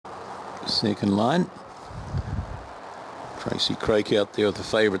Second line. Tracy Craik out there with the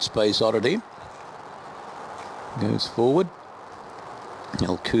favourite Space Oddity. Goes forward.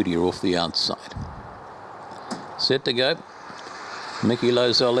 Alcudia off the outside. Set to go. Mickey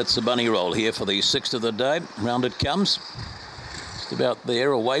Lozell lets the bunny roll here for the 6th of the day. Round it comes. Just about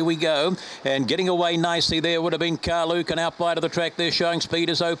there. Away we go. And getting away nicely there would have been Carluke. And out wide of the track there showing speed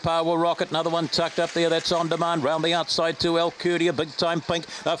is Opawa Rocket. Another one tucked up there. That's On Demand. Round the outside to Alcudia. Big time Pink.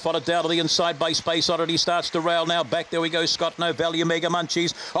 Followed down to the inside by Space Oddity. Starts to rail now. Back there we go. Scott No Value. Mega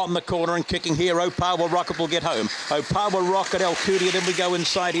Munchies on the corner and kicking here. Opawa Rocket will get home. Opawa Rocket, Alcudia. Then we go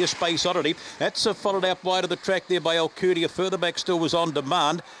inside here. Space Oddity. That's followed out wide of the track there by Alcudia. Further back still was On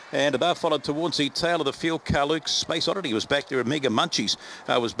Demand. And about followed towards the tail of the field. Carluke. Space Oddity was back there. Mega Munchies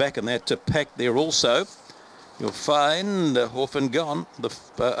was back in that pack there also. You'll find off and gone the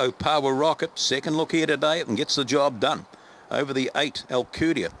Opawa Rocket. Second look here today and gets the job done. Over the 8,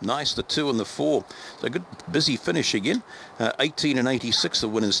 Alcudia. Nice, the 2 and the 4. So good, busy finish again. 18 and 86 the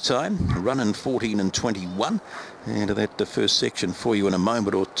winner's time. Run in 14 and 21. And that the first section for you in a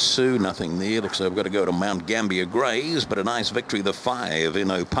moment or two. Nothing there. Looks like we've got to go to Mount Gambier Greys, but a nice victory, the 5 in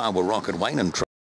Opawa Rocket. Wayne and